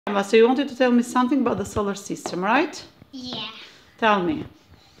So you wanted to tell me something about the solar system, right? Yeah. Tell me.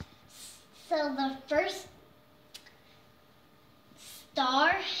 So the first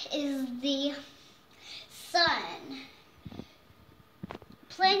star is the sun.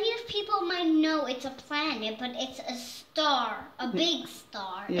 Plenty of people might know it's a planet, but it's a star, a big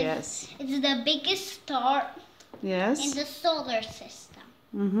star. Yes. It's the biggest star Yes. in the solar system.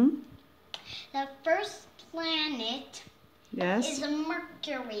 Mm-hmm. The first planet Yes. is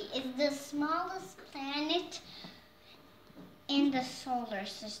Mercury. It's the smallest planet in the solar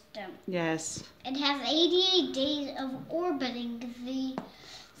system. Yes. It has 88 days of orbiting the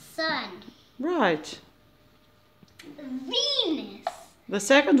sun. Right. Venus. The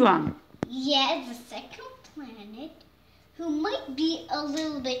second one. Yeah, the second planet, who might be a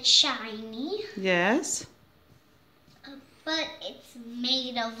little bit shiny, Yes. but it's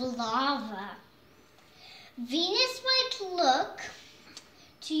made of lava. Venus might look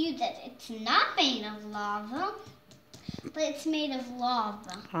to you that it's not made of lava, but it's made of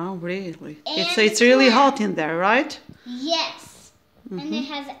lava. Oh, really? And It's really hot in there, right? Yes, and it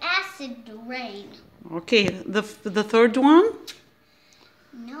has acid rain. Okay. The third one.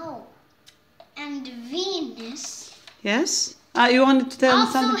 No, and Venus Yes. You wanted to tell me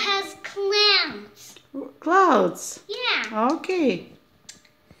also something? has clouds. Clouds. Yeah. Okay.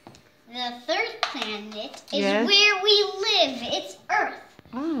 The third planet is Yes. where we live. It's Earth.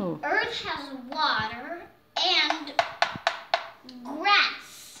 Oh. Earth has water and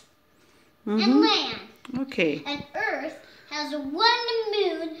grass and land. Okay. And Earth has one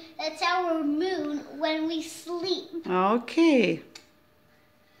moon. That's our moon when we sleep. Okay.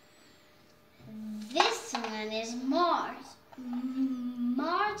 This one is Mars.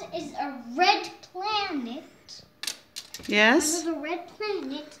 Mars is a red planet. Yes. Another red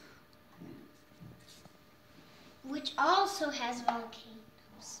planet, which also has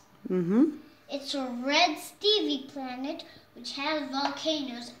volcanoes. Mm-hmm. It's a red Stevie planet, which has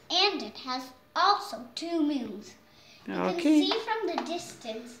volcanoes, and it has also 2 moons. You can Okay. see from the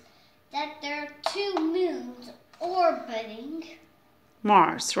distance that there are 2 moons orbiting.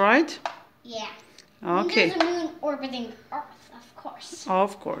 Mars, right? Yeah. Okay. And there's a moon orbiting Earth, of course.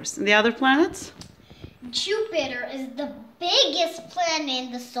 Of course. And the other planets? Jupiter is the biggest planet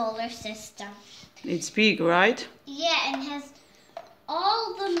in the solar system. It's big, right? Yeah, and has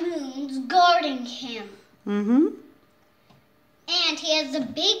all the moons guarding him. Mm-hmm. And he has a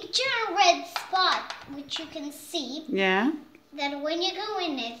big giant red spot, which you can see, Yeah. that when you go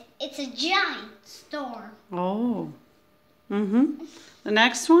in it, it's a giant storm. Oh. Mm-hmm. The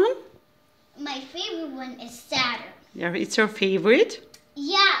next one? My favorite one is Saturn. Yeah, it's your favorite?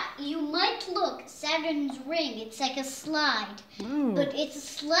 Yeah, you might look, Saturn's ring, it's like a slide. Oh. But it's a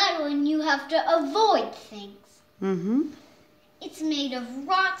slide when you have to avoid things. Mm-hmm. It's made of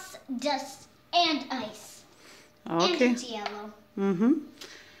rocks, dust, and ice. Okay. And it's yellow. Mm-hmm.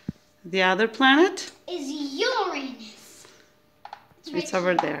 The other planet? Is Uranus. Right It's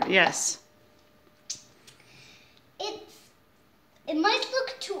over there. Yes. It might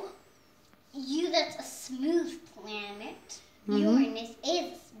look to you that's a smooth planet. Mm-hmm. Uranus is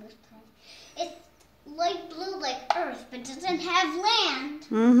a smooth planet. It's light blue like Earth, but doesn't have land.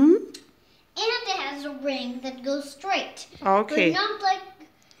 Mm-hmm. And it has a ring that goes straight. Okay. But not like,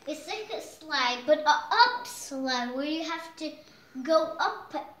 it's like a slide, but a up slide where you have to go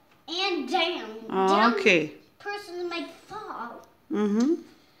up and down. Down, Okay. person might fall. Mm-hmm.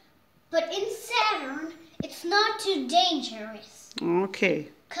 But in Saturn, it's not too dangerous. Okay.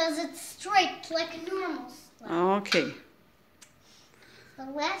 Because it's straight like a normal slide. Okay. The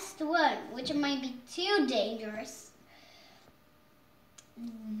last one, which might be too dangerous,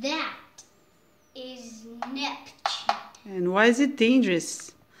 that is Neptune. And why is it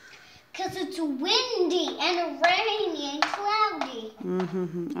dangerous? Because it's windy and rainy and cloudy.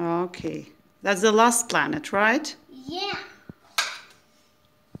 Mm-hmm. Okay. That's the last planet, right? Yeah.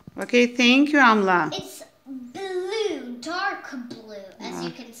 Okay, thank you, Amla. It's blue, dark blue, as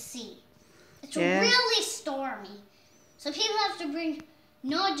you can see. It's Yeah. really stormy. So people have to bring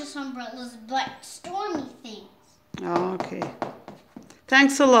not just umbrellas, but stormy things. Okay.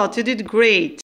 Thanks a lot. You did great.